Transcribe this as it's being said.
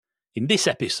In this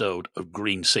episode of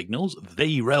Green Signals,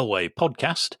 the railway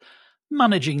podcast,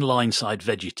 managing lineside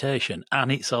vegetation,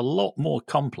 and it's a lot more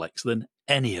complex than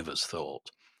any of us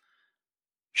thought.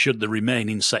 Should the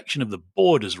remaining section of the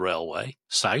Borders Railway,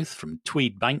 south from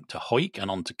Tweedbank to Hoyk and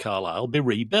on to Carlisle, be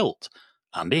rebuilt?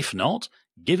 And if not,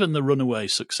 given the runaway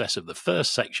success of the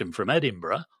first section from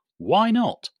Edinburgh, why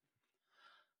not?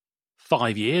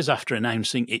 5 years after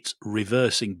announcing its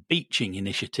Reversing Beeching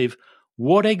initiative,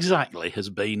 what exactly has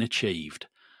been achieved?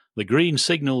 The Green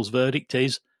Signals verdict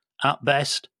is, at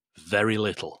best, very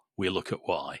little. We'll look at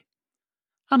why.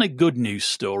 And a good news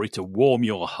story to warm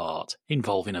your heart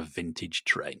involving a vintage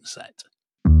train set.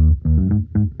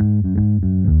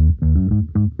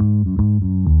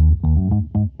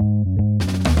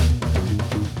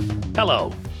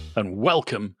 Hello, and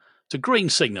welcome to Green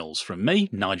Signals from me,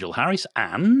 Nigel Harris,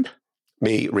 and...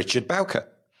 me, Richard Bowker.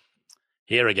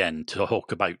 Here again to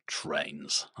talk about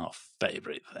trains, our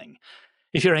favourite thing.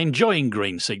 If you're enjoying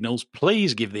Green Signals,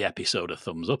 please give the episode a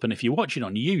thumbs up, and if you're watching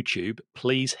on YouTube,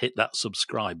 please hit that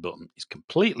subscribe button. It's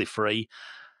completely free,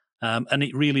 and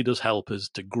it really does help us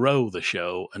to grow the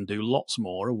show and do lots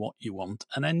more of what you want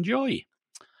and enjoy.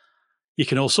 You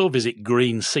can also visit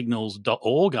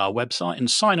greensignals.org, our website,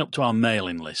 and sign up to our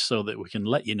mailing list so that we can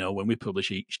let you know when we publish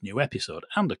each new episode,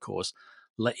 and of course,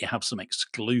 let you have some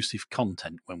exclusive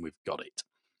content when we've got it.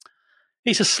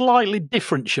 It's a slightly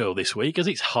different show this week as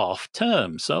it's half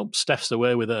term, so Steph's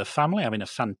away with her family, having a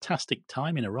fantastic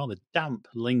time in a rather damp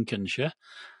Lincolnshire,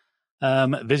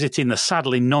 visiting the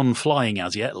sadly non-flying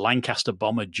as yet Lancaster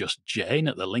bomber Just Jane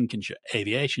at the Lincolnshire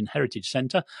Aviation Heritage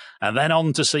Centre, and then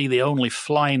on to see the only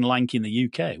flying Lanc in the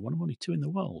UK, one of only two in the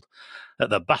world, at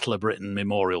the Battle of Britain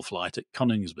Memorial Flight at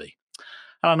Coningsby.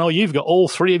 And I know you've got all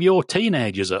three of your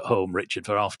teenagers at home, Richard,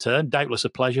 for half term. Doubtless a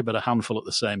pleasure, but a handful at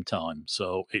the same time.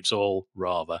 So it's all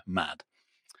rather mad.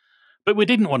 But we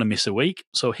didn't want to miss a week,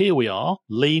 so here we are,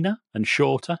 leaner and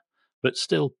shorter, but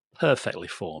still perfectly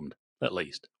formed, at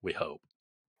least, we hope.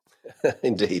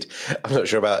 Indeed. I'm not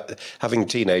sure about having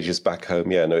teenagers back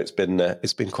home. Yeah, no, it's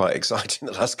been quite exciting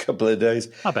the last couple of days.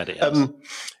 I bet it has.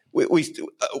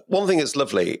 One thing that's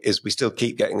lovely is we still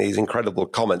keep getting these incredible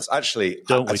comments. Actually,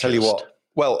 I tell you what.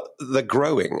 Well, they're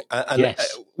growing, and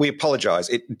yes. We apologise.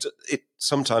 It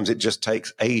sometimes it just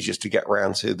takes ages to get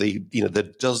around to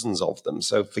the dozens of them.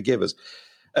 So forgive us.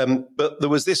 But there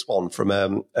was this one from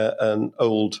an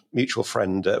old mutual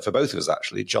friend for both of us,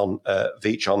 actually, John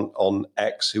Veach on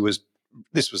X,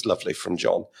 this was lovely from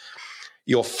John.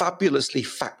 Your fabulously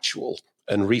factual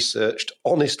and researched,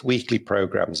 honest weekly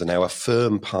programmes are now a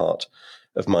firm part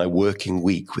of my working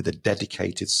week with a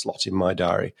dedicated slot in my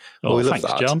diary. Oh,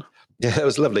 thanks, John. Yeah, it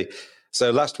was lovely. So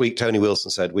last week, Tony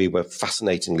Wilson said we were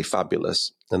fascinatingly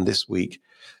fabulous. And this week,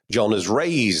 John has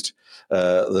raised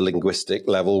the linguistic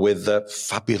level with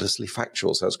fabulously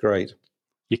factual. So that's great.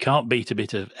 You can't beat a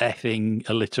bit of effing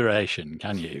alliteration,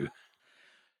 can you?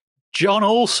 John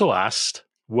also asked,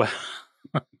 well,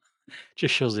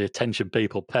 just shows the attention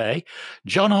people pay.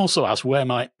 John also asked where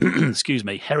my,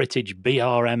 Heritage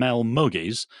BRML mug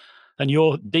is and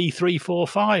your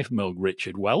D345 mug,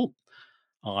 Richard. Well,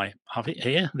 I have it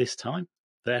here this time.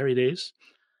 There it is.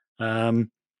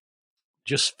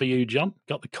 Just for you, John.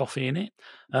 Got the coffee in it.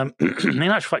 In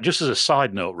actual fact, just as a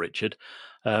side note, Richard,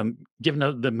 given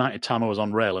the amount of time I was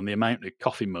on rail and the amount of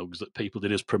coffee mugs that people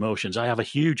did as promotions, I have a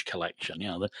huge collection. You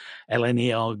know, the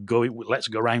LNER Let's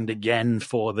Go Round Again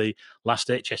for the last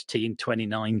HST in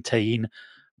 2019,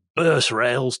 Burst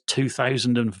Rails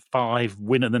 2005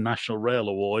 winner of the National Rail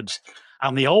Awards,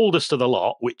 and the oldest of the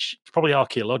lot, which is probably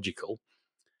archaeological,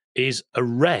 is a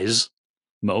Res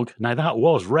mug. Now, that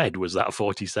was red, was that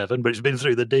 47, but it's been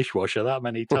through the dishwasher that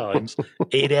many times.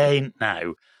 It ain't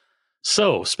now.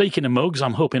 So, speaking of mugs,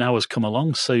 I'm hoping ours come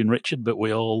along soon, Richard, but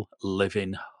we all live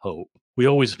in hope. We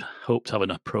always hope to have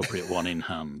an appropriate one in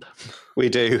hand. We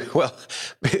do. Well,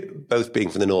 both being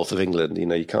from the north of England,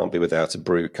 you can't be without a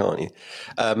brew, can't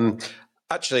you?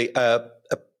 Actually,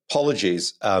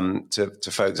 apologies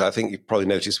to folks. I think you've probably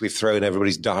noticed we've thrown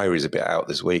everybody's diaries a bit out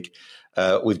this week.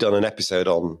 We've done an episode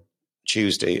on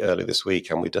Tuesday earlier this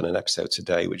week, and we've done an episode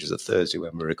today, which is a Thursday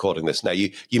when we're recording this. Now,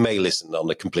 you may listen on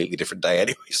a completely different day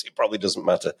anyway, so it probably doesn't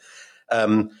matter.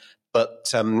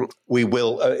 But we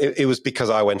will. It was because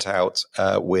I went out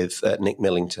with Nick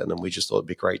Millington, and we just thought it'd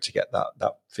be great to get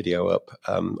that video up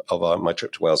of my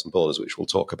trip to Wales and Borders, which we'll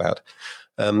talk about.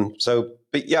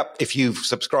 But yeah, if you've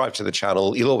subscribed to the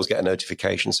channel, you'll always get a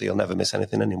notification, so you'll never miss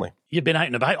anything anyway. You've been out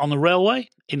and about on the railway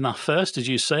in that first, as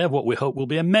you say, of what we hope will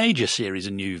be a major series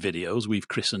of new videos we've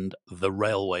christened The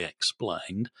Railway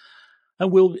Explained.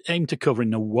 And we'll aim to cover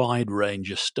in a wide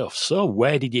range of stuff. So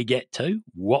where did you get to?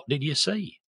 What did you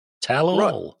see? Tell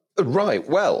all. Right.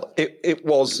 Well, it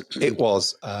was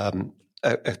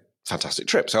a fantastic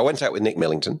trip. So I went out with Nick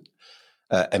Millington,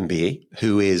 MBE,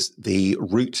 who is the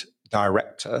route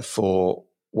director for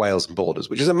Wales and Borders,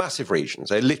 which is a massive region.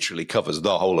 So it literally covers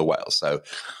the whole of Wales. So,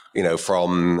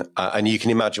 from and you can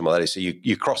imagine what that is. So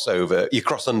you cross under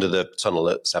the tunnel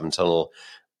at Severn Tunnel,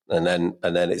 and then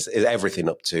it's everything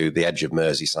up to the edge of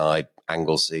Merseyside,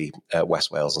 Anglesey,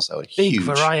 West Wales, and so on. Big Huge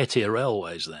variety of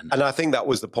railways then. And I think that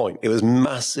was the point. It was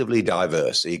massively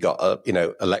diverse. So you got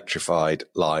electrified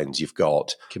lines. You've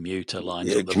got commuter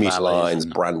lines, commuter lines,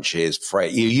 branches,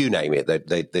 freight. You name it.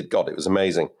 They'd got it. It was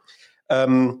amazing.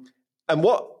 And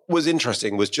what was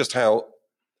interesting was just how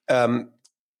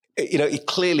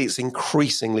clearly it's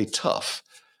increasingly tough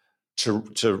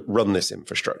to run this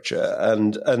infrastructure,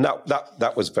 and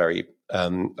that was very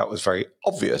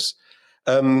obvious.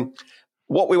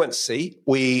 What we went to see,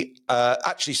 we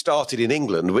actually started in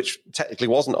England, which technically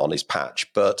wasn't on his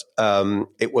patch, but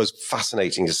it was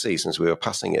fascinating to see since we were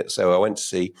passing it. So I went to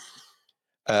see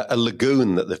a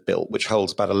lagoon that they've built, which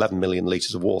holds about 11 million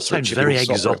litres of water. Sounds very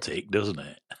exotic, doesn't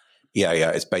it? Yeah.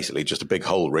 It's basically just a big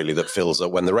hole, really, that fills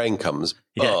up when the rain comes.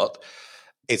 Yeah. But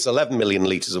it's 11 million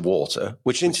litres of water,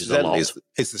 which incidentally is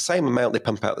the same amount they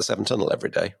pump out the Severn Tunnel every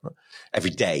day.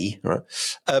 Right?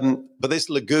 But this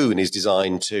lagoon is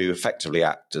designed to effectively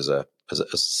act as a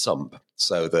sump,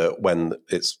 so that when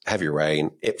it's heavy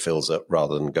rain, it fills up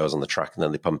rather than goes on the track, and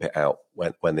then they pump it out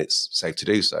when it's safe to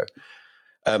do so.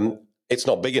 It's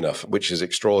not big enough, which is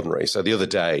extraordinary. So the other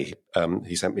day,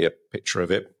 he sent me a picture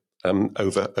of it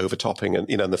overtopping and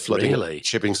the flooding, really?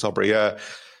 Shipping Sobry. Yeah.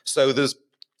 So there's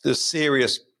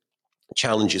serious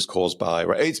challenges caused by,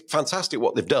 right? It's fantastic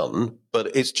what they've done,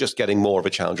 but it's just getting more of a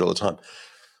challenge all the time.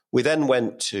 We then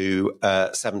went to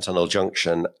Severn Tunnel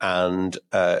Junction and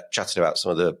chatted about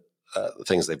some of the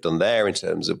things they've done there in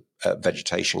terms of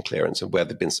vegetation clearance and where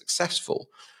they've been successful.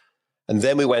 And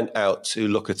then we went out to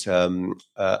look at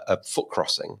a foot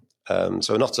crossing.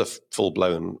 So not a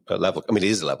full-blown level. I mean, it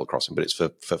is a level crossing, but it's for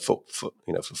footpath.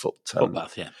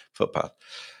 Yeah, footpath.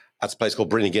 At a place called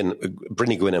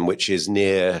Brynigwynham, which is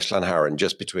near Llanharan,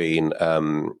 just between,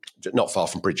 not far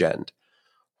from Bridgend,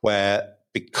 where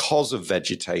because of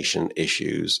vegetation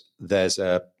issues, there's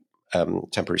a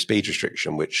temporary speed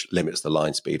restriction which limits the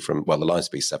line speed the line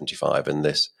speed is 75, and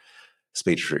this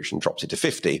speed restriction drops it to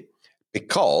 50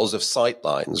 because of sight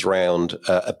lines round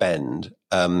a bend,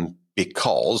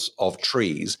 because of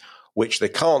trees, which they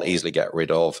can't easily get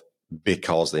rid of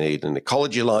because they need an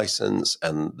ecology license,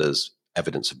 and there's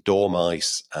evidence of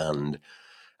dormice and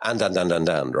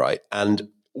right. And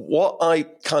what I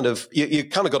you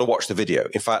kind of got to watch the video.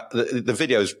 In fact, the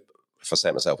videos, if I say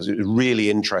it myself, is really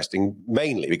interesting,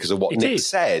 mainly because of what Nick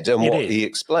said and what he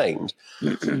explained.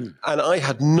 And I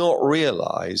had not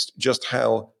realized just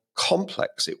how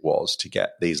complex it was to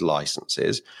get these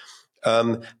licenses.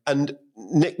 And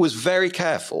Nick was very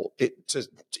careful.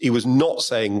 He was not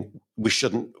saying we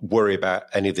shouldn't worry about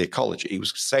any of the ecology. He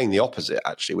was saying the opposite,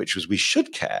 actually, which was we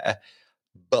should care,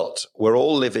 but we're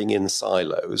all living in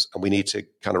silos and we need to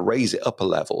kind of raise it up a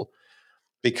level,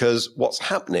 because what's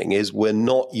happening is we're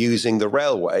not using the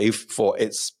railway for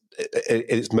its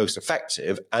most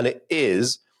effective, and it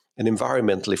is an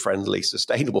environmentally friendly,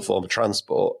 sustainable form of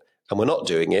transport. And we're not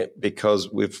doing it because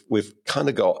we've kind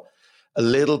of got a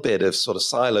little bit of sort of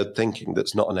siloed thinking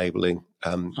that's not enabling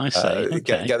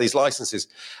get these licenses.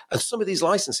 And some of these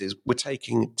licenses were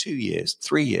taking 2 years,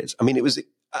 3 years. I mean, it was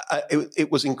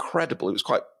incredible. It was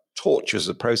quite torturous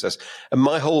a process. And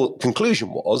my whole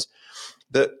conclusion was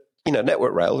that,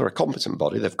 Network Rail are a competent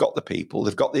body. They've got the people,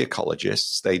 they've got the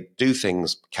ecologists, they do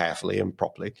things carefully and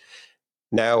properly.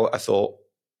 Now I thought,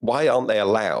 why aren't they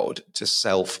allowed to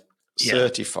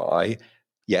self-certify?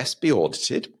 Yes, be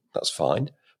audited, that's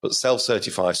fine, but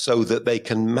self-certify so that they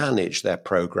can manage their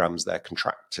programs, their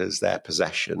contractors, their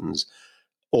possessions,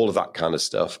 all of that kind of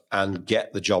stuff, and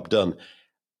get the job done.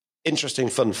 Interesting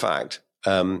fun fact,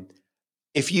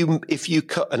 if you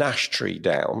cut an ash tree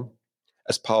down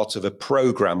as part of a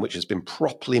program which has been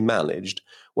properly managed,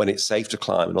 when it's safe to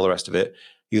climb and all the rest of it,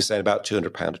 you're saying about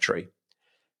 £200 a tree.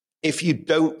 If you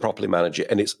don't properly manage it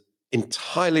and it's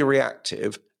entirely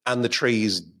reactive and the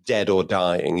tree's dead or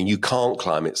dying and you can't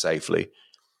climb it safely,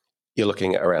 you're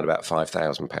looking at around about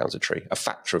 £5,000 a tree, a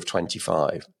factor of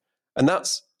 25. And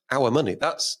that's our money.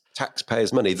 That's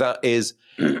taxpayers' money. That is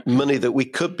money that we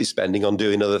could be spending on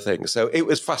doing other things. So it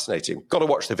was fascinating. Got to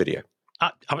watch the video.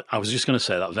 I was just going to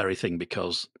say that very thing,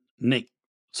 because Nick,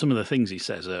 some of the things he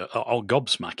says are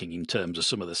gobsmacking in terms of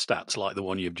some of the stats, like the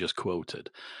one you've just quoted.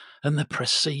 and the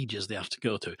procedures they have to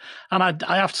go to. And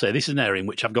I have to say, this is an area in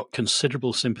which I've got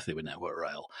considerable sympathy with Network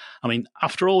Rail. I mean,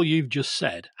 after all you've just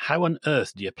said, how on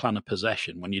earth do you plan a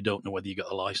possession when you don't know whether you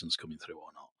got a license coming through or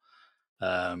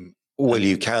not? Well,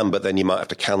 you can, but then you might have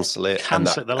to cancel it.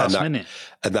 Cancel it the last minute.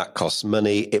 And that costs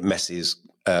money. It messes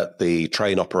the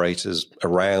train operators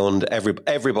around.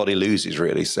 Everybody loses,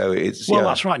 really. So it's... Well,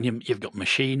 that's right. And you've got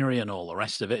machinery and all the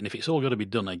rest of it. And if it's all got to be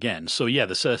done again. So, yeah,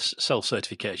 the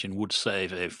self-certification would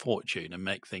save a fortune and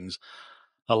make things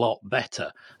a lot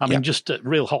better. I mean, just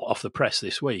real hot off the press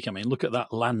this week. I mean, look at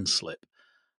that landslip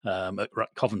at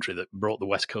Coventry that brought the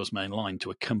West Coast Main Line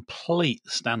to a complete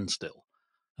standstill.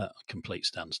 A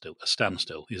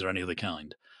standstill. Is there any other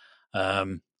kind?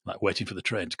 Like waiting for the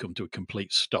train to come to a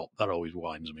complete stop. That always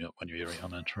winds me up when you hear it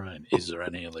on a train. Is there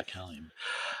any other kind?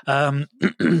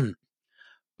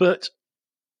 But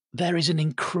there is an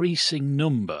increasing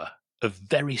number of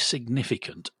very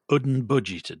significant,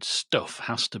 unbudgeted stuff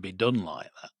has to be done like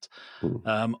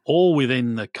that, all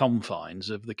within the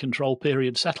confines of the control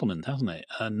period settlement, hasn't it?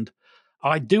 And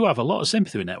I do have a lot of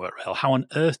sympathy with Network Rail. How on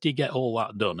earth do you get all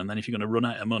that done? And then if you're going to run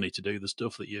out of money to do the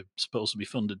stuff that you're supposed to be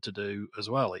funded to do as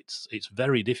well, it's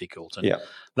very difficult. And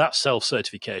that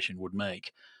self-certification would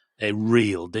make a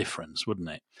real difference, wouldn't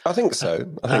it? I think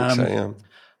so. Yeah.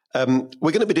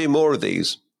 We're going to be doing more of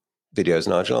these videos,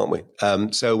 Nigel, aren't we?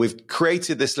 So we've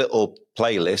created this little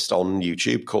playlist on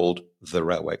YouTube called The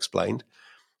Railway Explained,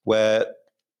 where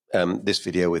this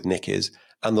video with Nick is,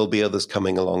 and there'll be others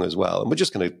coming along as well. And we're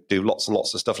just going to do lots and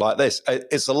lots of stuff like this.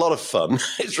 It's a lot of fun.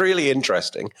 It's really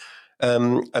interesting.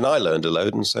 And I learned a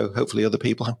load, and so hopefully other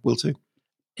people will too.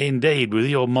 Indeed. With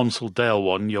your Monsell-Dale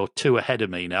one, you're 2 ahead of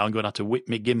me now. I'm going to have to whip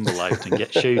my gimbal out and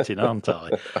get shooting, aren't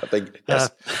I? I think, yes.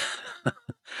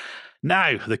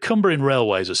 Now, the Cumbrian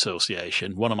Railways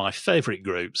Association, one of my favourite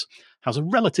groups, has a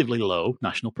relatively low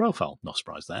national profile. No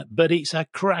surprise there. But it's a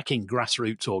cracking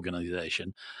grassroots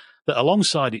organisation that,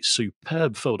 alongside its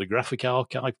superb photographic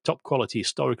archive, top-quality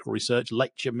historical research,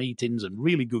 lecture meetings, and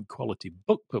really good quality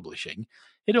book publishing,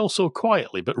 it also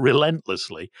quietly but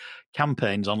relentlessly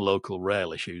campaigns on local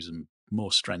rail issues, and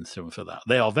more strength to them for that.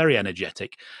 They are very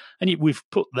energetic, and we've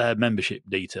put their membership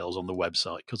details on the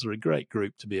website because they're a great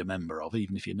group to be a member of,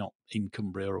 even if you're not in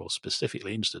Cumbria or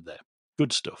specifically interested there.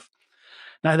 Good stuff.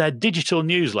 Now, their digital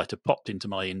newsletter popped into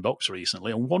my inbox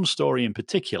recently, and one story in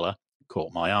particular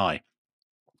caught my eye.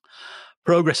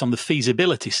 Progress on the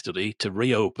feasibility study to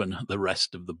reopen the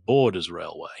rest of the Borders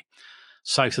Railway,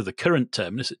 south of the current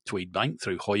terminus at Tweedbank,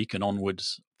 through Hoyk and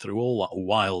onwards through all that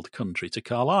wild country to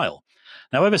Carlisle.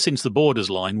 Now, ever since the Borders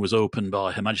line was opened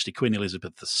by Her Majesty Queen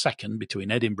Elizabeth II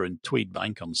between Edinburgh and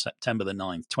Tweedbank on September the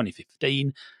 9th,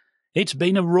 2015, it's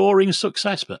been a roaring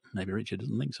success, but maybe Richard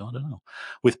doesn't think so, I don't know.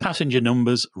 With passenger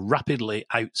numbers rapidly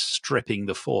outstripping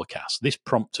the forecast, this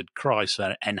prompted cries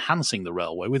for enhancing the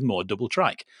railway with more double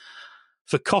track.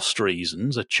 For cost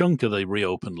reasons, a chunk of the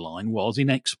reopened line was,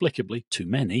 inexplicably to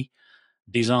many,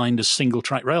 designed as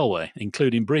single-track railway,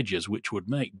 including bridges, which would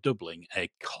make doubling a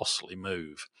costly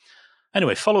move.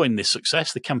 Anyway, following this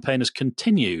success, the campaign has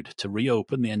continued to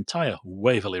reopen the entire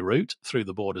Waverley route through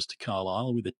the Borders to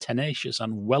Carlisle with a tenacious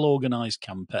and well-organised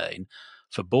campaign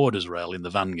for Borders Rail in the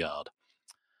vanguard.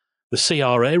 The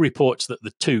CRA reports that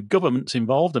the 2 governments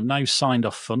involved have now signed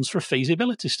off funds for a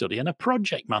feasibility study, and a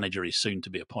project manager is soon to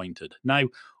be appointed. Now,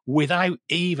 without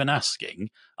even asking,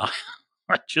 I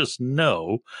just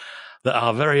know that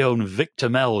our very own Victor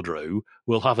Meldrew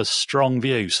will have a strong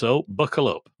view, so buckle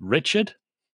up. Richard?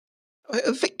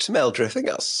 Victor Meldrew, I think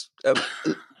that's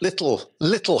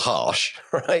little harsh,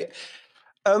 right?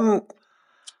 Well,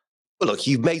 look,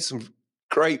 you've made some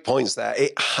great points there.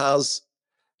 It has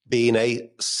been a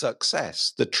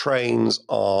success. The trains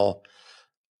are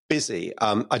busy.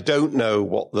 I don't know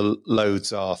what the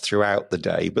loads are throughout the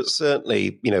day, but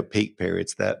certainly, peak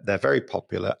periods, they're very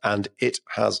popular, and it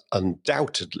has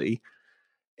undoubtedly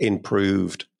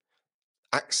improved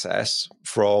access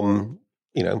from,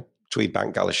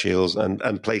 Tweedbank, Galashiels,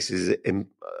 and places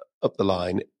up the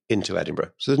line into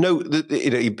Edinburgh. So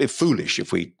it'd be foolish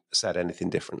if we said anything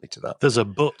differently to that. There's a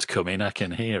but coming, I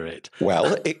can hear it.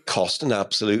 Well, it cost an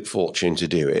absolute fortune to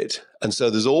do it. And so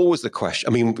there's always the question,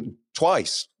 I mean,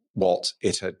 twice what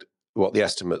the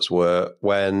estimates were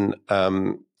when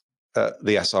the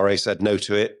SRA said no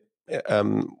to it,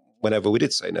 whenever we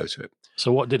did say no to it.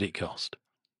 So what did it cost?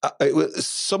 It was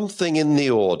something in the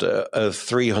order of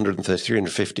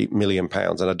 350 million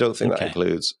pounds, and I don't think that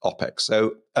includes OPEX.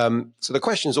 So the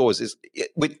question is always,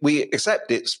 we accept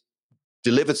it's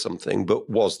delivered something, but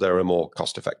was there a more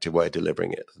cost-effective way of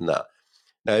delivering it than that?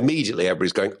 Now, immediately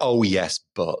everybody's going, oh, yes,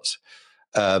 but.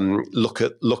 Look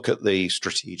at the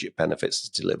strategic benefits it's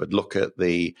delivered. Look at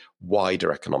the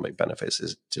wider economic benefits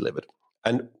it's delivered.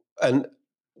 And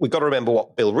we've got to remember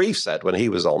what Bill Reeve said when he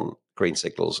was on Green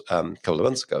Signals a couple of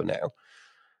months ago now.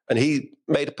 And he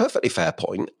made a perfectly fair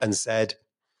point and said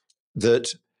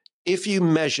that if you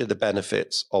measure the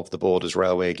benefits of the Borders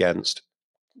Railway against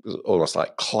almost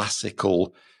like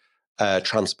classical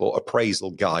transport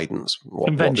appraisal guidance,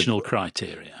 conventional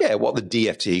criteria. Yeah, what the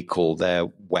DfT call their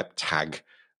web tag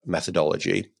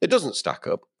methodology, it doesn't stack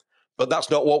up. But that's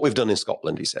not what we've done in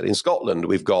Scotland, he said. In Scotland,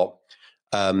 we've got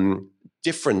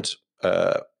different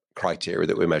criteria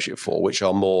that we measure for, which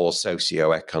are more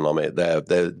socio-economic.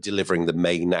 They're delivering the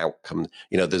main outcome.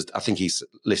 I think he's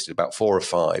listed about 4 or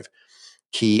 5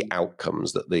 key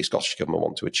outcomes that the Scottish government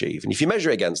want to achieve. And if you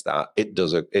measure against that, it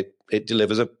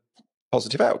delivers a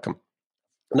positive outcome.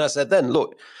 And I said, then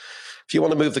look, if you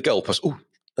want to move the goalpost,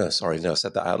 I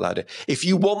said that out loud. If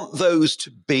you want those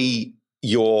to be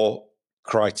your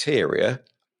criteria,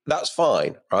 that's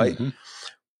fine, right? Mm-hmm.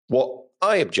 What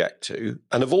I object to,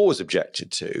 and have always objected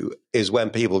to, is when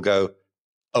people go,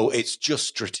 oh, it's just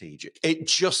strategic. It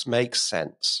just makes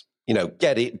sense.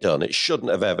 Get it done. It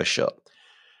shouldn't have ever shut.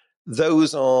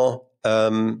 Those are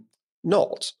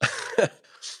not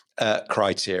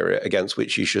criteria against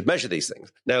which you should measure these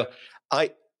things. Now,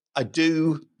 I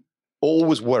do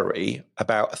always worry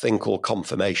about a thing called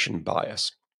confirmation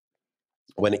bias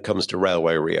when it comes to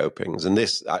railway reopenings. And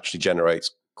this actually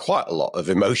generates quite a lot of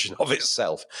emotion of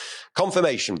itself.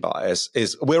 Confirmation bias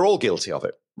is, we're all guilty of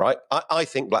it, right? I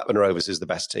think Blackburn Rovers is the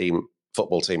best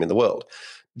football team in the world,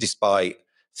 despite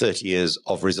 30 years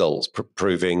of results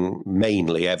proving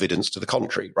mainly evidence to the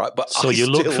contrary, right? But so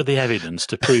look for the evidence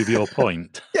to prove your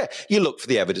point. Yeah, you look for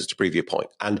the evidence to prove your point.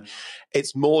 And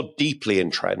it's more deeply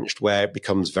entrenched where it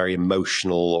becomes very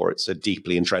emotional, or it's a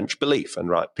deeply entrenched belief. And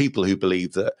right, people who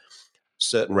believe that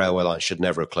certain railway lines should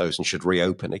never have closed and should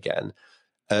reopen again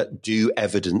do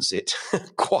evidence it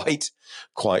quite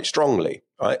strongly,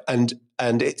 right? And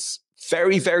it's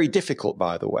very, very difficult,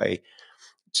 by the way,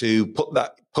 to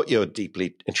put your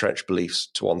deeply entrenched beliefs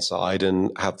to one side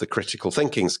and have the critical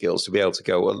thinking skills to be able to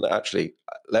go, well, actually,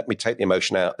 let me take the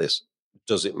emotion out of this.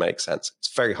 Does it make sense?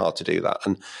 It's very hard to do that.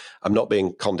 And I'm not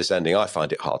being condescending. I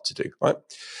find it hard to do, right?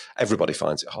 Everybody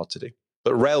finds it hard to do.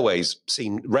 But railway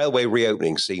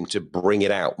reopenings seem to bring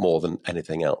it out more than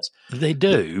anything else. They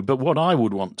do. But what I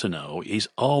would want to know is,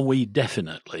 are we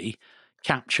definitely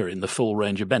capturing the full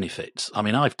range of benefits? I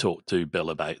mean, I've talked to Bill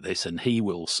about this, and he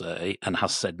will say, and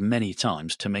has said many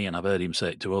times to me, and I've heard him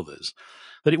say it to others,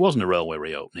 that it wasn't a railway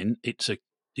reopening. It's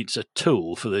a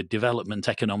tool for the development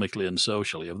economically and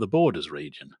socially of the Borders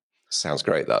region. Sounds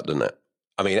great, that, doesn't it?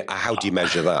 I mean, how do you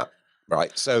measure that?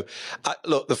 Right. So,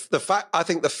 look, I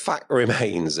think the fact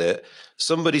remains that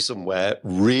somebody somewhere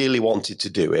really wanted to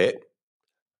do it,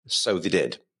 so they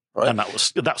did. Right? And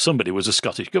that somebody was a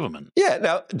Scottish government. Yeah.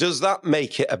 Now, does that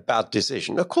make it a bad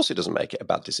decision? Of course, it doesn't make it a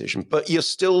bad decision, but you're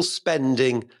still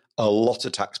spending a lot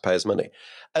of taxpayers' money.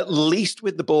 At least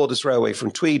with the Borders Railway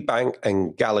from Tweedbank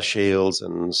and Galashiels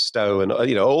and Stow and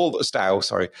all the Stow,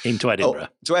 into Edinburgh.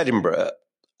 To Edinburgh,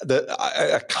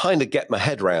 I kind of get my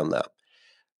head around that.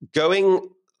 Going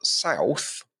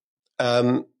south,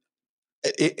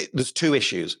 there's 2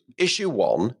 issues. Issue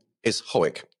 1 is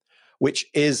Howick, which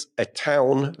is a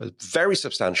very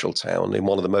substantial town in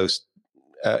one of the most,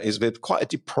 is with quite a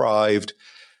deprived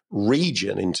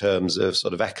region in terms of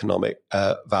sort of economic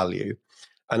value.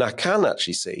 And I can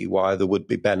actually see why there would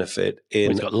be benefit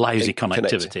in... It's got lousy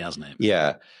connectivity, hasn't it?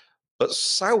 Yeah. But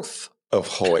south of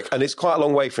Howick, and it's quite a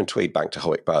long way from Tweedbank to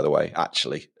Howick, by the way,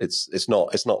 actually. It's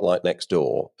not like next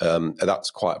door. That's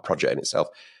quite a project in itself.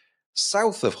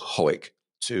 South of Howick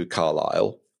to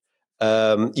Carlisle,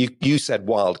 you said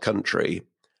wild country.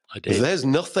 I did. There's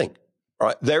nothing,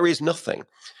 right? There is nothing.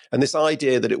 And this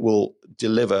idea that it will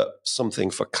deliver something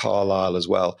for Carlisle as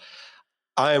well,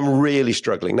 I am really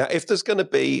struggling. Now, if there's going to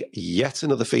be yet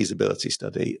another feasibility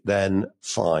study, then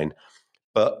fine.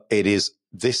 But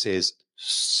this is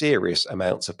serious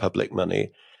amounts of public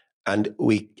money, and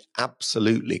we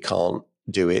absolutely can't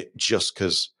do it just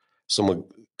because someone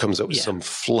comes up with some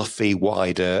fluffy,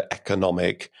 wider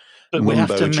economic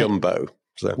mumbo jumbo.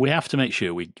 So we have to make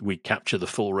sure we capture the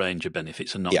full range of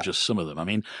benefits and not just some of them. I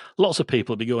mean, lots of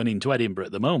people will be going into Edinburgh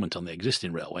at the moment on the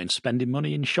existing railway and spending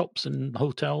money in shops and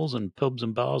hotels and pubs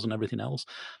and bars and everything else.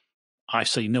 I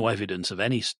see no evidence of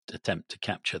any attempt to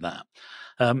capture that.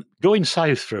 Going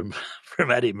south from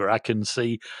Edinburgh, I can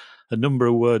see a number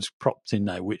of words propped in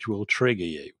now which will trigger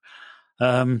you.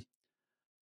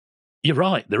 You're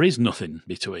right, there is nothing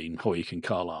between Howick and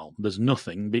Carlisle. There's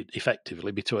nothing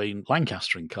effectively between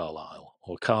Lancaster and Carlisle.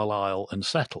 or Carlisle and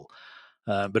Settle.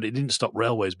 But it didn't stop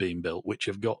railways being built, which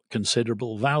have got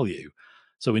considerable value.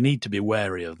 So we need to be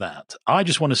wary of that. I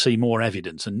just want to see more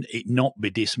evidence and it not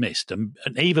be dismissed. And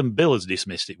even Bill has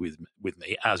dismissed it with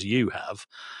me, as you have,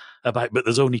 but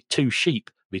there's only 2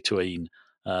 sheep between,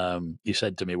 you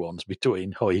said to me once,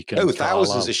 between Hoyk and Carlisle.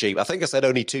 Thousands of sheep. I think I said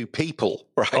only 2 people,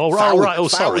 right? Oh, right. Oh,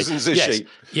 sorry. Thousands of sheep.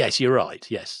 Yes, you're right.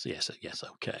 Yes,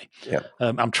 okay. Yeah.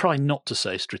 I'm trying not to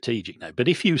say strategic now, but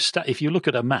if you look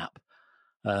at a map,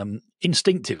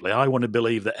 instinctively, I want to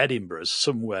believe that Edinburgh is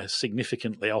somewhere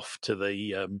significantly off to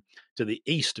the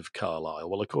east of Carlisle.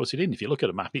 Well, of course it isn't. If you look at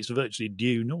a map, it's virtually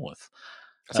due north.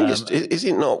 I think is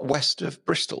it not west of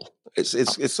Bristol?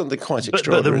 It's something quite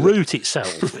extraordinary. But the route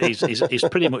itself is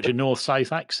pretty much a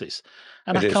north-south axis,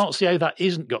 and I can't see how that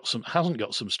hasn't got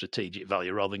some strategic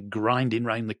value rather than grinding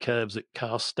round the curves at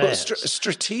Carstairs. But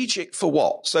strategic for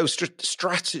what? So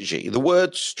strategy. The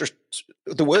word strategy.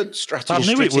 I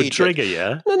knew it would trigger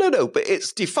you. No. But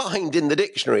it's defined in the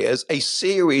dictionary as a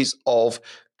series of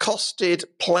costed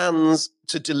plans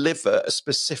to deliver a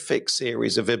specific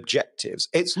series of objectives.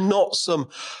 It's not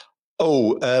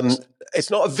it's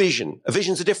not a vision. A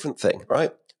vision's a different thing,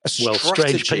 right?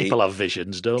 Strange people have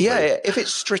visions, don't they? Yeah, if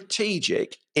it's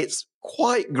strategic, it's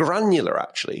quite granular,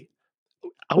 actually.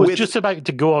 I was just about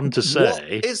to go on to say...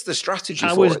 What is the strategy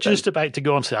I was just about to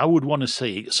go on to say, I would want to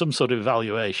see some sort of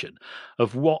evaluation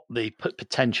of what the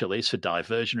potential is for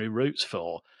diversionary routes,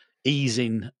 for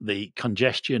easing the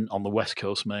congestion on the West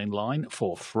Coast Main Line,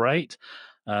 for freight.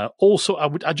 Also,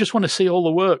 I just want to see all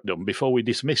the work done before we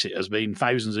dismiss it as being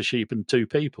thousands of sheep and 2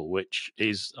 people, which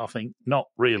is, I think, not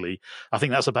really. I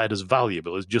think that's about as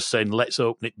valuable as just saying, let's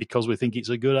open it because we think it's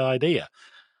a good idea.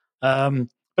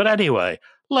 But anyway,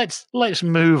 let's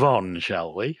move on,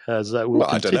 shall we? I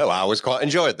don't know. I always quite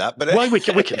enjoyed that, but well, we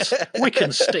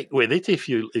can stick with it if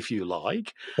you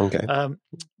like. Okay.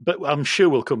 But I'm sure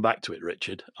we'll come back to it,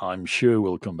 Richard. I'm sure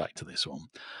we'll come back to this one.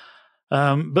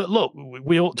 But look,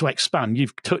 we ought to expand.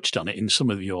 You've touched on it in some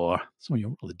of your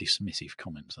rather dismissive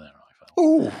comments there, I felt.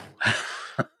 Ooh.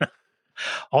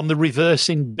 On the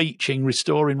reversing Beeching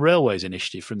Restoring Railways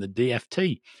initiative from the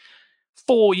DFT.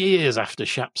 4 years after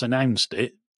Shapps announced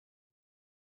it,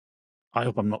 I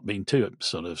hope I'm not being too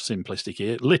sort of simplistic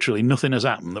here, literally nothing has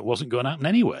happened that wasn't going to happen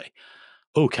anyway.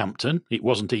 Oakhampton, it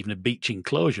wasn't even a Beeching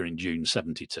closure in June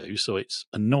 72, so it's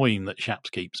annoying that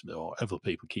Shapps keeps, or other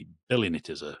people keep billing it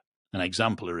as an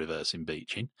example of reversing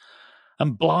Beeching.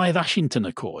 And Blythe Ashington,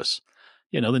 of course,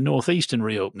 the northeastern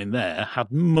reopening there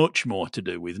had much more to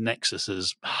do with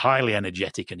Nexus's highly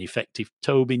energetic and effective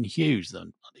Tobin Hughes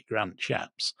than Grant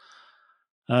Shapps.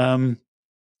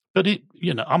 But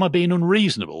am I being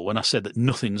unreasonable when I said that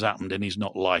nothing's happened and is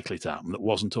not likely to happen that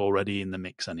wasn't already in the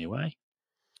mix anyway?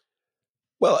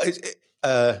 Well,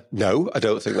 no, I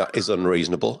don't think that is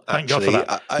unreasonable. Thank God for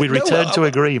that. We returned to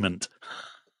agreement.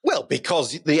 Well,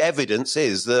 because the evidence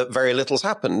is that very little's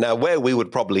happened. Now, where we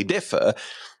would probably differ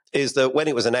is that when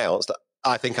it was announced,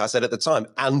 I think I said at the time,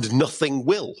 and nothing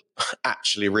will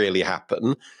actually really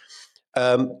happen,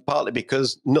 partly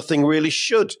because nothing really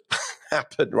should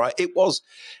happen, right? It was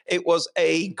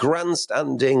a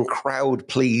grandstanding,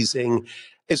 crowd-pleasing.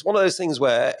 It's one of those things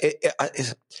where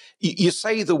you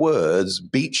say the words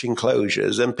Beeching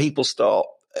closures and people start,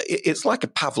 it's like a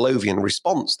Pavlovian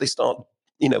response. They start,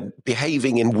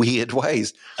 behaving in weird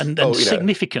ways. And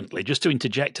significantly, just to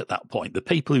interject at that point, the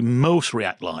people who most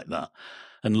react like that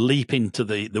and leap into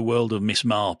the world of Miss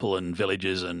Marple and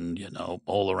villages and,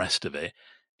 all the rest of it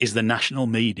is the national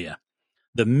media.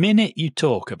 The minute you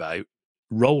talk about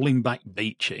rolling back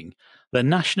Beeching, the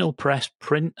national press,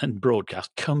 print and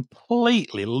broadcast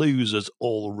completely loses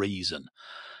all reason.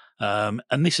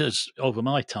 And this has, over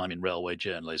my time in railway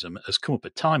journalism, has come up a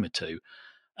time or two.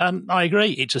 And I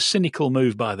agree, it's a cynical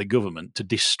move by the government to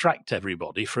distract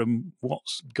everybody from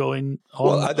what's going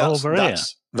on over here.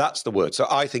 That's the word. So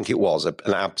I think it was an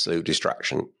absolute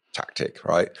distraction tactic,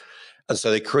 right? And so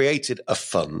they created a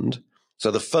fund. So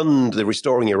the fund, the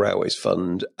Restoring Your Railways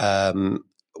Fund,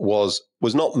 was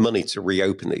not money to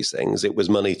reopen these things. It was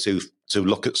money to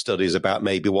look at studies about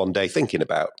maybe one day thinking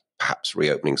about perhaps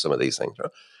reopening some of these things.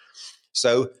 Right?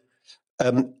 So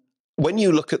when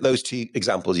you look at those 2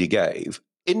 examples you gave,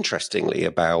 interestingly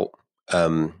about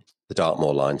the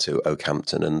Dartmoor line to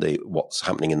Oakhampton and what's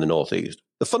happening in the northeast,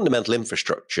 the fundamental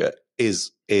infrastructure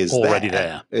is already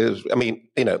there.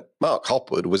 Mark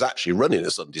Hopwood was actually running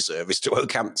a Sunday service to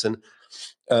Oakhampton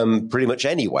pretty much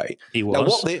anyway. He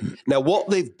was. Now, what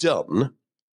they've done,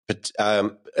 but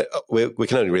we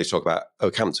can only really talk about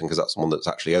Oakhampton because that's the one that's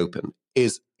actually open,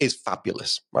 is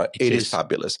fabulous, right? It is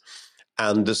fabulous.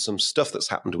 And there's some stuff that's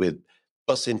happened with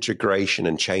bus integration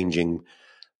and changing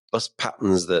bus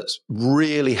patterns that's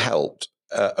really helped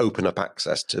open up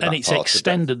access to that and it's part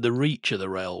extended the reach of the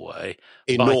railway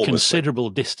by enormously. considerable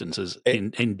distances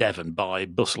in Devon by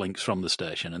bus links from the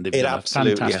station, and they've It done a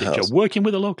absolutely fantastic has. job working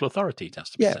with the local authority, it has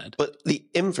to be Yeah, said. but the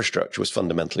infrastructure was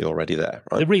fundamentally already there,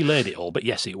 right? They relayed it all, but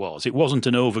yes, it was. It wasn't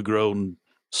an overgrown,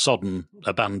 sodden,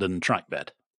 abandoned track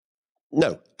bed.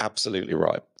 No, absolutely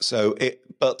right.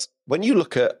 But when you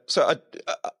look at,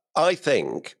 I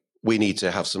think we need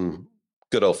to have some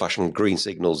good old fashioned green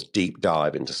signals deep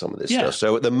dive into some of this stuff.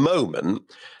 So at the moment,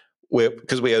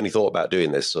 because we only thought about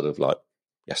doing this sort of like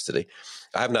yesterday,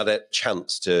 I haven't had a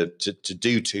chance to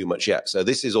do too much yet. So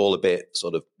this is all a bit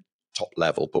sort of top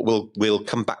level, but we'll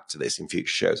come back to this in future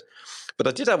shows. But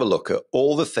I did have a look at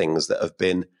all the things that have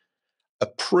been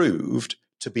approved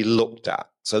to be looked at.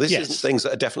 So this isn't things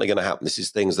that are definitely going to happen. This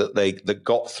is things that they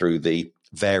got through the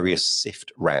various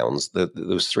SIFT rounds. There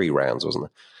was 3 rounds,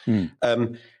 wasn't there?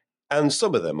 And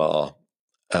some of them are.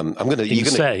 I'm going to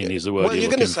insane is the word. Well, you're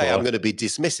going to say I'm going to be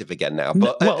dismissive again now,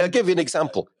 but I'll give you an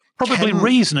example. Probably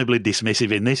reasonably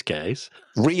dismissive in this case.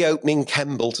 Reopening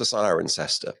Kemble to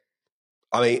Cirencester.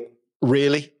 I mean,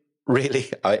 really?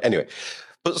 Anyway.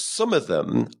 But some of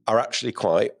them are actually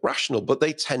quite rational, but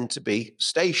they tend to be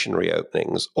stationary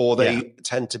openings, or they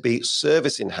tend to be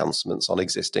service enhancements on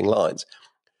existing lines.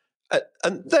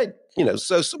 And they,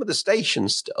 so some of the station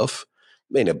stuff,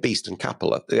 Beeston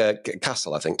Castle, I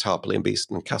think Tarpley and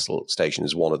Beeston Castle station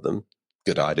is one of them.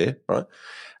 Good idea, right?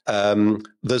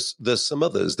 There's some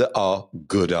others that are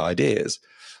good ideas,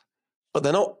 but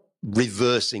they're not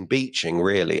reversing Beeching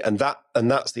really, and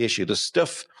that's the issue. The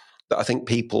stuff that I think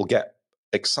people get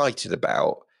excited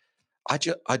about, I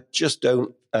just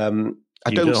don't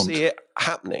see it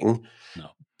happening. No.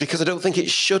 Because I don't think it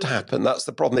should happen. That's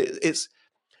the problem. I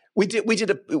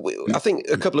think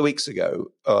a couple of weeks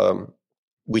ago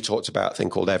we talked about a thing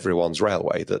called Everyone's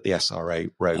Railway that the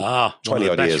SRA wrote 20 odd years ago. One of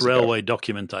the best railway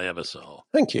document I ever saw.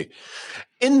 Thank you.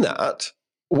 In that,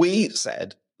 we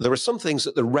said there are some things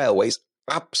that the railway's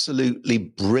absolutely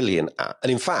brilliant at,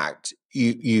 and in fact,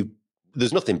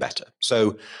 there's nothing better.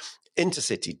 So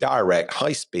intercity, direct,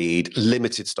 high speed,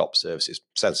 limited stop services,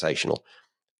 sensational.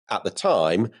 At the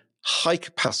time, high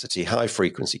capacity, high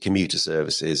frequency commuter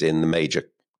services in the major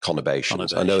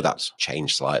conurbations. I know that's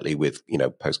changed slightly with,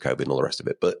 post COVID and all the rest of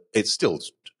it, but it's still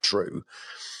true.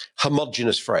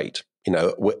 Homogeneous freight,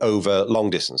 over long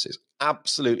distances,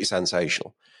 absolutely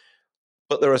sensational.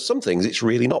 But there are some things it's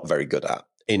really not very good at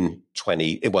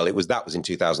that was in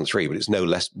 2003, but it's no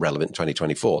less relevant in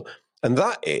 2024. And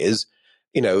that is,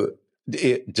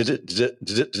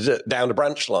 down a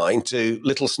branch line to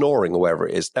little snoring or wherever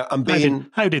it is. Now,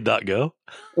 How did that go?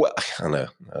 Well, I know.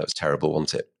 It was terrible,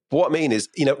 wasn't it? But what I mean is,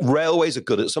 railways are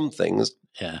good at some things,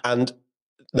 and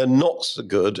they're not so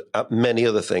good at many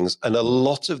other things. And a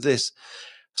lot of this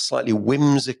slightly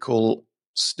whimsical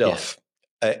stuff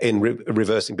in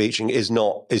reversing Beeching is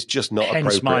just not appropriate.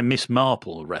 Hence my Miss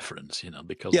Marple reference,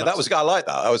 because I like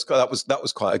that. That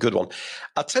was quite a good one.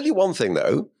 I'll tell you one thing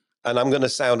though, and I'm going to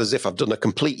sound as if I've done a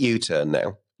complete U-turn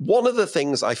now. One of the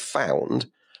things I found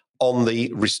on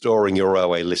the Restoring Your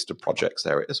Railway list of projects,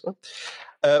 there it is,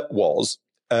 was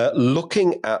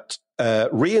looking at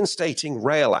reinstating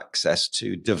rail access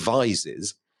to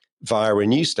Devizes via a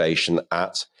new station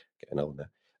at, I'm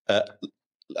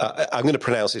going to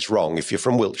pronounce this wrong. If you're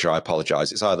from Wiltshire, I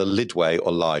apologise. It's either Lidway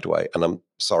or Lidway, and I'm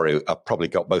sorry, I probably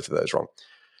got both of those wrong.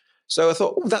 So I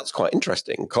thought, that's quite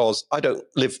interesting because I don't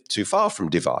live too far from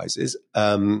Devizes.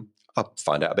 I'll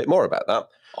find out a bit more about that.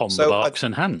 On the Berks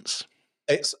and Hants.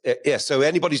 So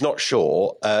anybody's not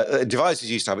sure. Devizes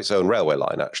used to have its own railway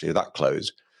line, actually. That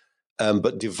closed.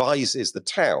 But Devizes, the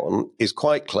town, is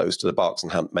quite close to the Berks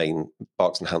and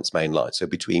Hants main line, so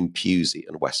between Pewsey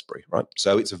and Westbury, right?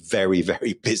 So it's a very,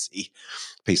 very busy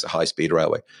piece of high-speed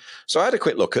railway. So I had a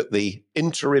quick look at the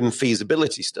interim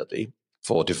feasibility study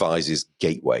for Devizes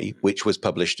Gateway, which was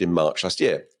published in March last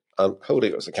year. I'm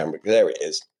holding it as a camera. There it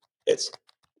is. It's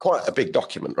quite a big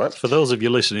document, right? For those of you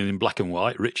listening in black and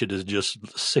white, Richard has just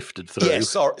sifted through. Yeah,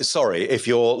 sorry. If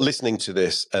you're listening to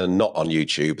this and not on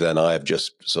YouTube, then I have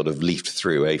just sort of leafed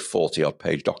through a 40-odd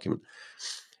page document.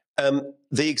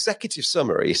 The executive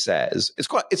summary says,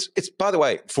 it's by the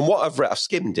way, from what I've read, I've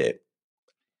skimmed it,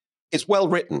 it's well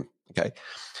written, okay?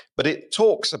 But it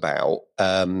talks about,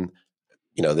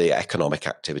 the economic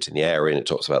activity in the area, and it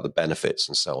talks about the benefits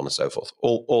and so on and so forth,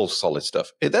 all solid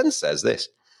stuff. It then says this: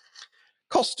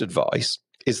 cost advice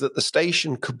is that the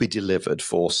station could be delivered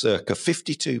for circa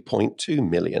 52.2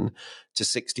 million to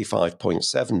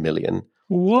 65.7 million.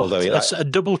 What? That's a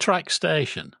double track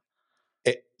station?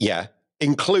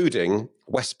 including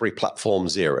Westbury Platform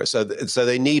Zero. So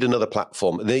they need another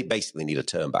platform. They basically need a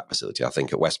turn-back facility, I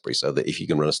think, at Westbury, so that if you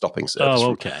can run a stopping service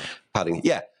from Paddington.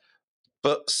 Yeah.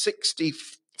 But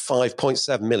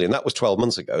 65.7 million, that was 12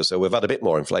 months ago, so we've had a bit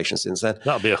more inflation since then.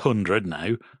 That'll be 100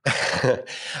 now. And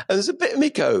there's a bit of me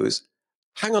goes,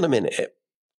 hang on a minute.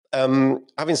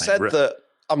 Having said that,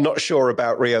 I'm not sure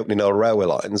about reopening our railway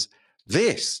lines.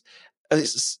 This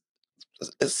is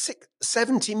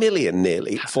 70 million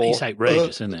nearly for... It's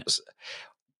outrageous, isn't it?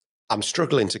 I'm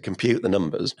struggling to compute the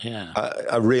numbers. Yeah.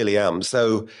 I really am.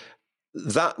 So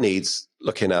that needs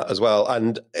looking at as well.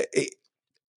 And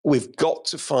we've got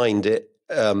to find it.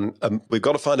 We've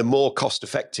got to find a more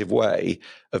cost-effective way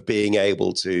of being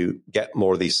able to get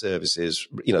more of these services,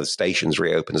 the stations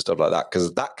reopen and stuff like that.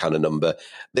 Because that kind of number,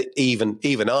 that even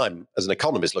I'm, as an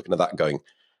economist, looking at that, going,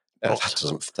 that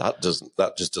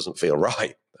just doesn't feel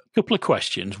right. Couple of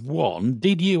questions. One,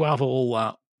 did you have all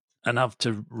that and have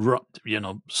to,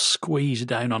 squeeze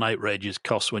down on outrageous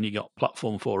costs when you got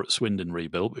Platform 4 at Swindon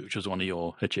rebuilt, which was one of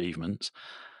your achievements?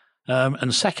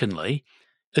 And secondly,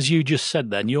 as you just said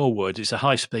then, your words, it's a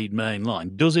high-speed main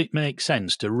line. Does it make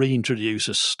sense to reintroduce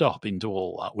a stop into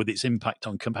all that with its impact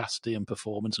on capacity and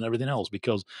performance and everything else?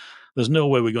 Because there's no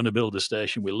way we're going to build a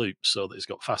station with loops so that it's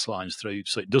got fast lines through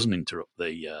so it doesn't interrupt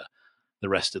the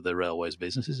rest of the railway's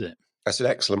business, is it? That's an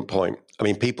excellent point. I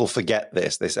mean, people forget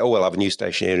this. They say, oh, we'll have a new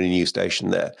station here and a new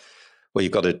station there. Well,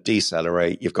 you've got to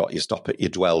decelerate, you've got your stop at your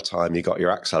dwell time, you've got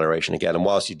your acceleration again. And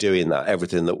whilst you're doing that,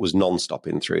 everything that was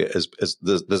non-stopping through it,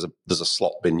 there's a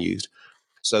slot been used.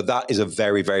 So that is a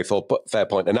very, very fair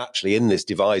point. And actually, in this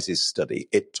devices study,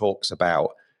 it talks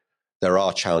about there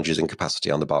are challenges in capacity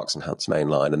on the Berks and Hants main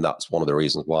line. And that's one of the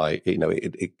reasons why,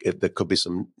 there could be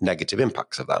some negative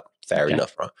impacts of that. Fair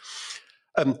enough, right?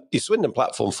 Your Swindon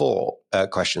Platform 4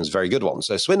 question is a very good one.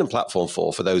 So Swindon Platform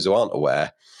 4, for those who aren't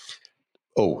aware,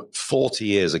 40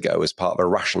 years ago, as part of a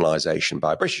rationalisation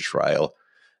by British Rail,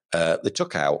 they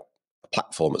took out a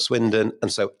platform at Swindon. And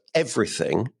so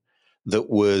everything that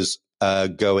was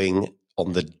going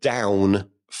on the down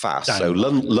fast, so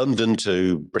London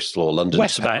to Bristol or London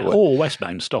westbound, to all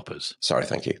westbound stoppers. Sorry,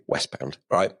 thank you. Westbound,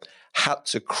 right? Had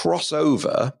to cross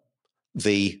over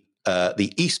the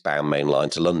eastbound main line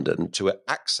to London to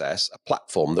access a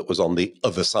platform that was on the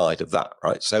other side of that,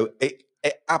 right? So it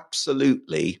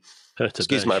absolutely,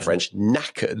 excuse my French,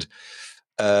 knackered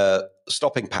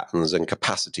stopping patterns and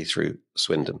capacity through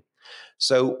Swindon.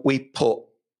 So we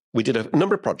did a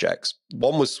number of projects.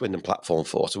 One was Swindon Platform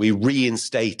 4. So we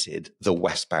reinstated the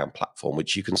westbound platform,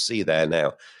 which you can see there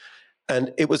now.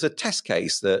 And it was a test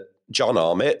case that John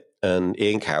Armitt and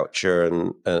Ian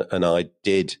Coucher and I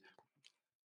did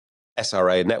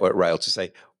SRA and Network Rail to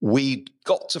say, we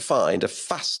got to find a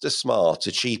faster,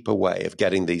 smarter, cheaper way of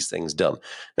getting these things done.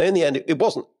 Now, in the end, it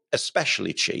wasn't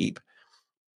especially cheap,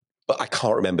 but I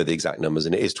can't remember the exact numbers,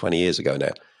 and it is 20 years ago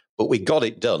now. But we got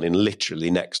it done in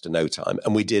literally next to no time,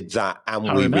 and we did that, and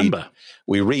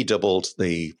we redoubled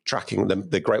the tracking,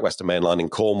 the Great Western Main Line in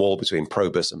Cornwall between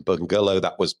Probus and Bungullow.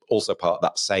 That was also part of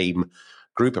that same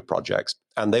group of projects,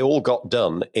 and they all got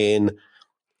done in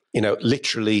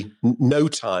literally no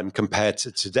time compared to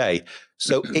today.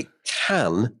 So it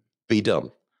can be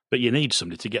done. But you need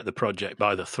somebody to get the project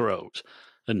by the throat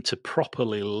and to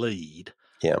properly lead.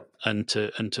 Yeah. And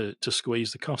to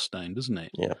squeeze the cost down, doesn't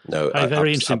it? Yeah. No,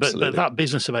 very interesting. But that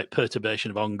business about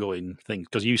perturbation of ongoing things,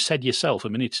 because you said yourself a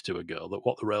minute or two ago that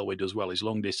what the railway does well is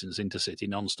long distance intercity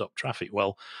non-stop traffic.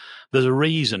 Well, there's a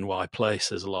reason why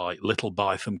places like Little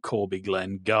Bytham, Corby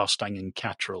Glen, Garstang and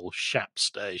Cattrall, Shap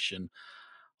Station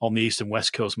on the east and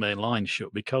west coast main line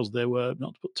shut because they were,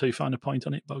 not to put too fine a point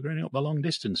on it, buggering up the long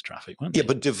distance traffic, weren't they? Yeah,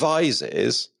 but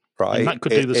Devizes, right? And that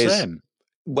could do the same.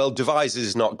 Well, Devizes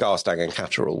is not Garstang and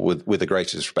Cattrall with the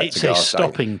greatest respect to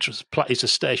Garstang. It's a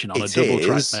station on a double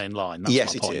track main line. That's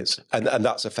yes, my point. It is. And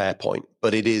that's a fair point.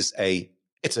 But it's a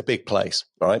big place,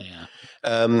 right?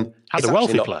 Yeah. It's a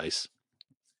wealthy place.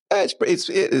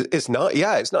 It's not,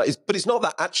 yeah, it's not, but it's not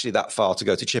that far to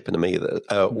go to Chippenham either,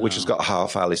 which has got a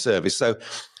half-hourly service. So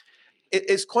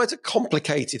it's quite a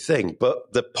complicated thing.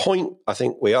 But the point I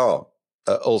think we are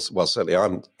certainly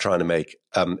I'm trying to make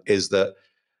is that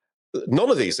none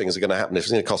of these things are going to happen if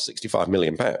it's going to cost £65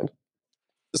 million.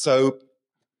 So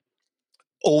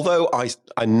although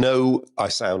I know I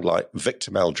sound like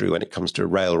Victor Meldrew when it comes to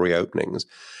rail reopenings,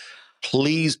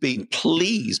 please be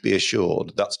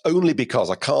assured that's only because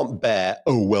I can't bear,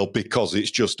 because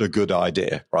it's just a good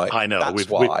idea, right? I know. That's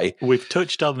why. We've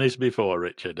touched on this before,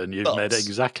 Richard, and you've made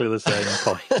exactly the same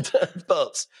point.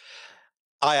 But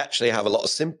I actually have a lot of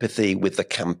sympathy with the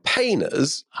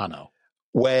campaigners. I know.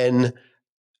 When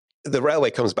the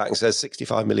railway comes back and says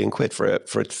 65 million quid for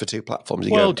two platforms.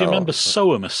 Do you remember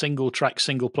Soham, a single track,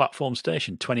 single platform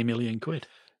station, 20 million quid?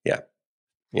 Yeah.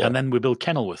 Yeah. And then we build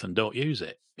Kenilworth and don't use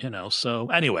it, So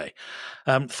anyway,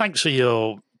 thanks for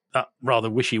your rather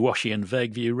wishy-washy and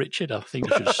vague view, Richard. I think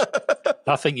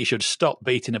you should stop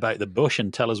beating about the bush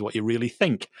and tell us what you really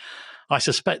think. I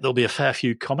suspect there'll be a fair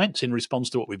few comments in response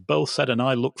to what we've both said, and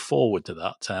I look forward to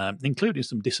that, including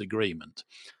some disagreement,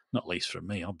 not least from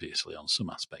me, obviously, on some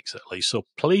aspects at least. So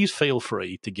please feel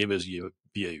free to give us your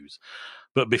views.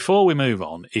 But before we move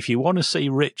on, if you want to see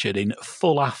Richard in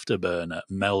full afterburner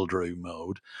Meldrew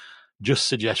mode, just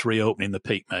suggest reopening the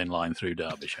Peak Main line through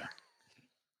Derbyshire.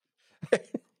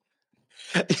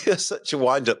 You're such a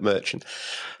wind-up merchant.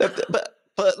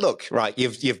 But look, right,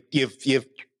 you've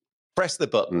pressed the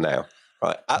button now.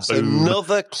 Right, that's Boom.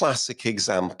 Another classic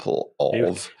example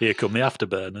of... Here come the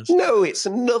afterburners. No, it's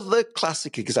another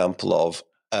classic example of,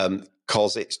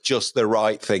 because it's just the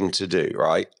right thing to do,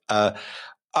 right?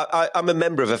 I'm a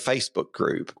member of a Facebook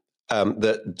group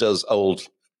that does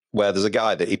where there's a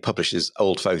guy that he publishes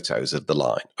old photos of the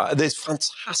line. It's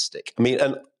fantastic. I mean,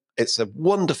 and it's a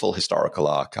wonderful historical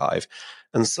archive,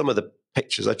 and some of the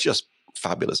pictures are just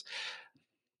fabulous.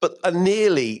 But I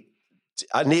nearly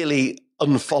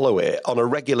unfollow it on a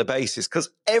regular basis because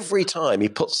every time he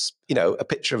puts, a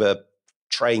picture of a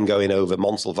train going over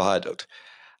Monsell Viaduct,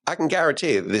 I can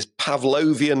guarantee that this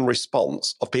Pavlovian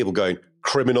response of people going,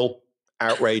 criminal,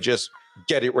 outrageous,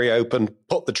 get it reopened,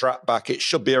 put the track back, it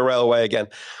should be a railway again.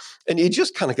 And you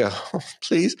just kind of go, oh,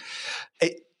 please.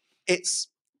 It's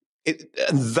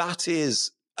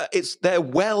their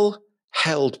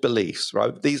well-held beliefs,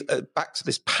 right? These back to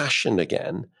this passion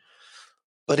again.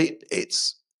 But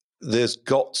there's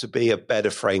got to be a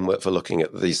better framework for looking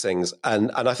at these things.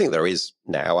 And I think there is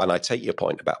now, and I take your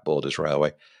point about Borders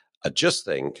Railway. I just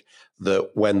think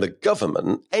that when the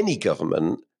government, any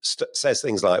government, says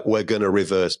things like, we're going to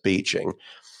reverse Beeching,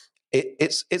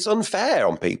 it's unfair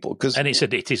on people. And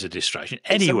it is a distraction.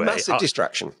 Anyway, it's a massive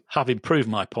distraction. Having proved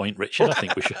my point, Richard,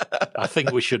 I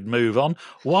think we should move on.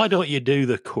 Why don't you do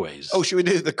the quiz? Oh, should we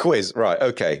do the quiz? Right,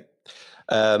 okay.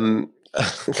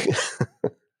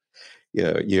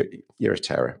 You're a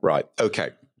terror. Right.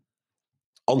 Okay.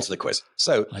 On to the quiz.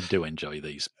 So I do enjoy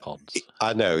these pods.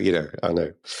 I know.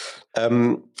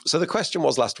 So the question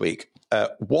was last week,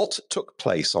 what took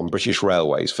place on British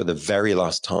Railways for the very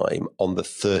last time on the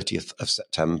 30th of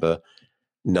September,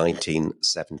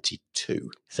 1972?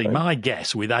 See, my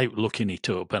guess, without looking it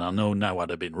up, and I know now I'd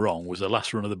have been wrong, was the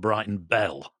last run of the Brighton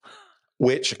Bell.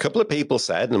 Which a couple of people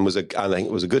said, and I think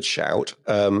it was a good shout,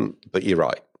 but you're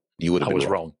right. You would have been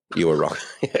wrong. You were wrong.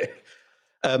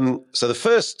 So the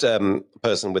first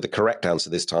person with the correct answer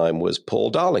this time was Paul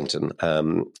Darlington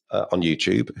on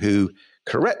YouTube, who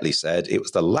correctly said it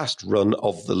was the last run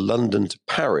of the London to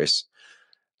Paris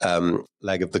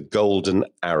leg of the Golden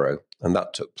Arrow, and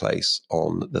that took place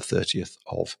on the 30th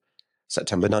of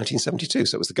September 1972.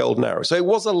 So it was the Golden Arrow. So it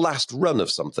was a last run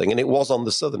of something, and it was on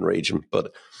the southern region,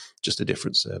 but just a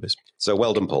different service. So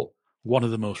well done, Paul. One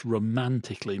of the most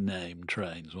romantically named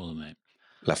trains, wasn't it?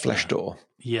 La Flèche d'Or.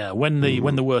 Yeah, when the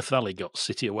Worth Valley got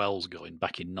City of Wells going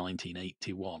back in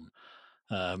 1981,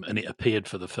 and it appeared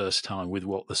for the first time with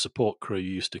what the support crew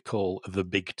used to call the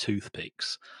big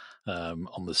toothpicks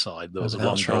on the side. Those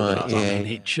That's right. Yeah. I mean,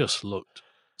 it just looked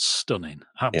stunning.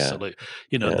 Absolutely.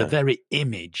 Yeah. The very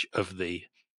image of the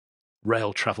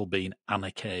rail travel being an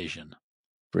occasion.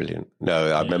 Brilliant.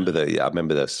 No, I remember I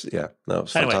remember this. Yeah, no, it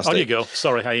was anyway, fantastic. On you go.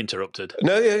 Sorry, I interrupted.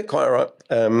 No, yeah, quite all right.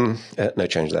 No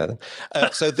change there then.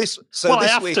 So this I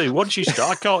have to. Once you start,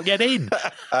 I can't get in.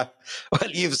 Well,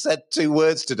 you've said two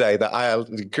words today that I'm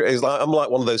like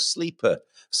one of those sleeper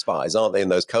spies, aren't they? In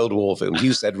those Cold War films,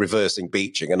 you said reversing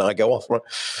Beeching, and I go off.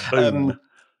 Boom.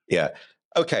 Yeah.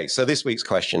 Okay. So this week's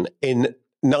question: in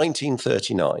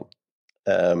 1939.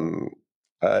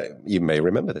 You may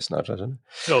remember this now, I don't know.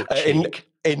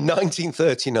 In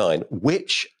 1939,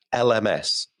 which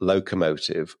LMS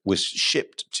locomotive was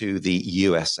shipped to the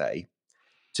USA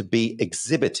to be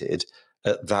exhibited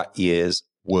at that year's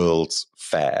World's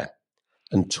Fair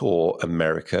and tour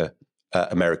American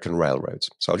railroads?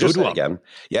 So I'll just say it again.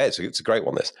 Yeah, it's a great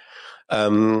one, this.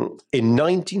 In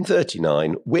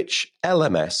 1939, which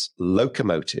LMS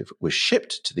locomotive was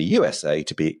shipped to the USA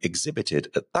to be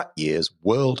exhibited at that year's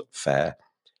World Fair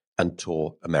and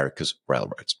tour America's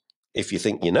railroads? If you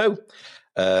think you know,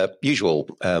 usual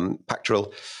pack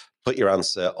drill, put your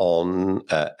answer on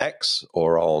X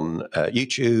or on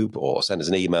YouTube or send us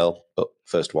an email. But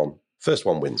first one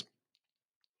wins.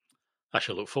 I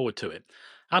shall look forward to it.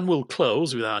 And we'll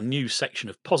close with our new section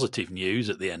of positive news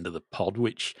at the end of the pod,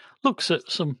 which looks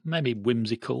at some maybe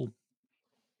whimsical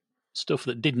stuff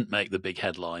that didn't make the big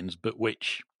headlines, but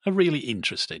which are really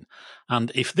interesting.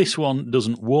 And if this one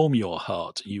doesn't warm your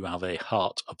heart, you have a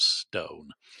heart of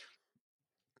stone.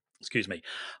 Excuse me.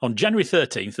 On January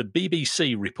 13th, the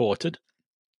BBC reported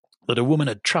that a woman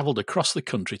had travelled across the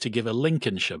country to give a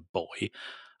Lincolnshire boy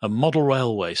a model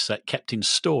railway set kept in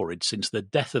storage since the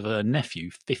death of her nephew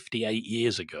 58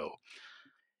 years ago.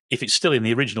 If it's still in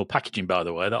the original packaging, by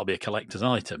the way, that'll be a collector's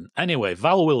item. Anyway,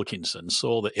 Val Wilkinson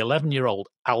saw that 11-year-old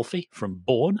Alfie from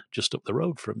Bourne, just up the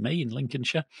road from me in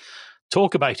Lincolnshire,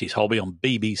 talk about his hobby on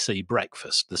BBC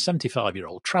Breakfast. The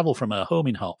 75-year-old travelled from her home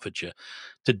in Hertfordshire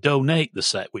to donate the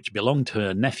set, which belonged to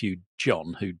her nephew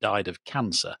John, who died of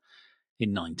cancer in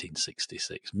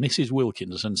 1966. Mrs.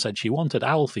 Wilkinson said she wanted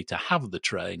Alfie to have the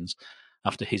trains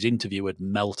after his interview had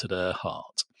melted her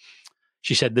heart.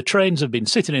 She said, the trains have been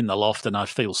sitting in the loft and I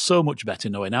feel so much better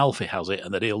knowing Alfie has it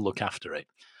and that he'll look after it.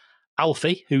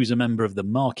 Alfie, who's a member of the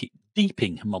Market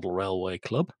Deeping Model Railway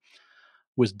Club,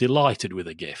 was delighted with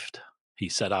the gift. He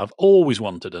said, I've always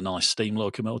wanted a nice steam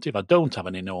locomotive. I don't have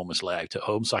an enormous layout at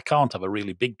home, so I can't have a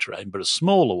really big train, but a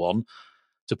smaller one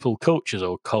to pull coaches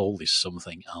or coal is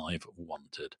something I've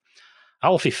wanted.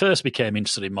 Alfie first became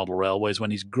interested in model railways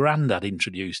when his granddad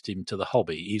introduced him to the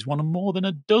hobby. He's one of more than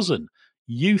a dozen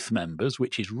youth members,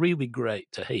 which is really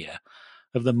great to hear,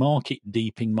 of the Market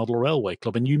Deeping Model Railway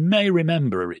Club. And you may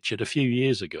remember, Richard, a few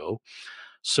years ago,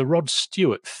 Sir Rod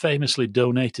Stewart famously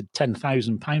donated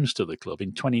 £10,000 to the club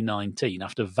in 2019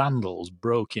 after vandals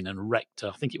broke in and wrecked,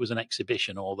 I think it was an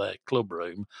exhibition or their club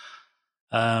room,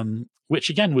 which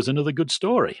again was another good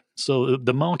story. So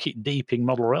the Market Deeping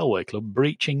Model Railway Club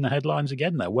breaching the headlines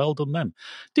again there. Well done them.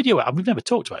 Did you? We've never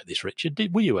talked about this, Richard.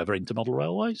 Were you ever into model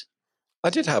railways? I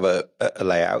did have a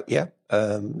layout, yeah,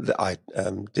 that I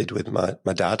did with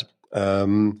my dad. I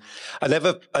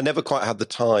never quite had the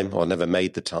time, or never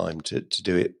made the time to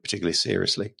do it particularly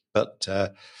seriously. But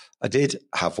I did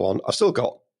have one. I've still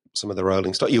got some of the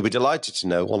rolling stock. You'll be delighted to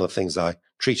know one of the things I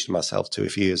treated myself to a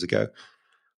few years ago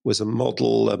was a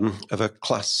model of a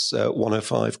Class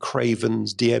 105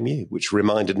 Craven's DMU, which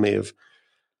reminded me of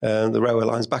the railway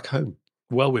lines back home.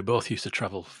 Well, we both used to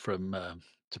travel from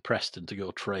to Preston to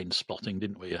go train spotting,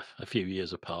 didn't we, a few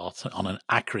years apart on an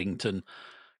Accrington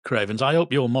Cravens. I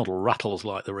hope your model rattles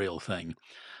like the real thing.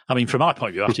 I mean, from my point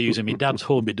of view, after using my dad's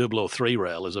Hornby 003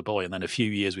 rail as a boy and then a few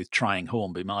years with trying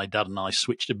Hornby, my dad and I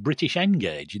switched to British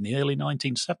N-Gauge in the early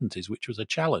 1970s, which was a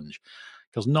challenge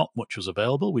because not much was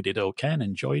available. We did okay and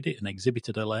enjoyed it and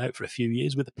exhibited a layout for a few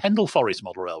years with the Pendle Forest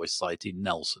Model Railway Society in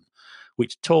Nelson,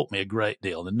 which taught me a great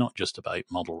deal and not just about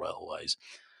model railways.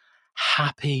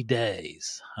 Happy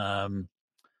days.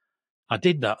 I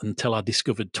did that until I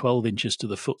discovered 12 inches to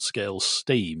the foot scale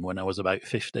steam when I was about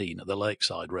 15 at the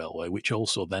Lakeside Railway, which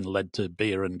also then led to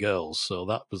beer and girls. So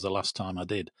that was the last time I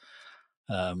did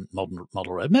model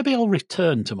rail. Maybe I'll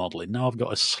return to modelling. Now I've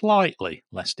got a slightly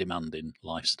less demanding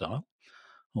lifestyle.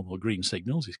 Although Green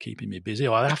Signals is keeping me busy.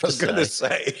 I have to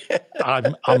say,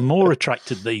 I'm more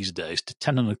attracted these days to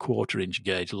 10.25 inch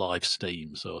gauge live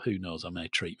steam. So who knows? I may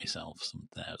treat myself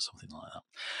something like that.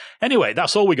 Anyway,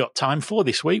 that's all we got time for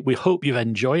this week. We hope you've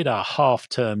enjoyed our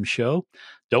half-term show.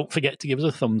 Don't forget to give us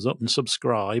a thumbs up and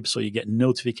subscribe so you get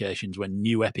notifications when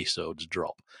new episodes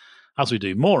drop. As we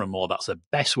do more and more, that's the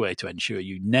best way to ensure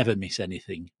you never miss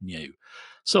anything new.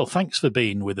 So thanks for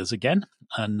being with us again.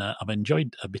 And I've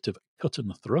enjoyed a bit of cut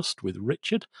and thrust with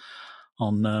Richard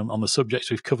on the subjects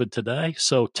we've covered today.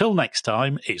 So till next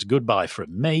time, it's goodbye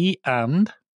from me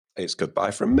and... It's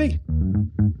goodbye from me.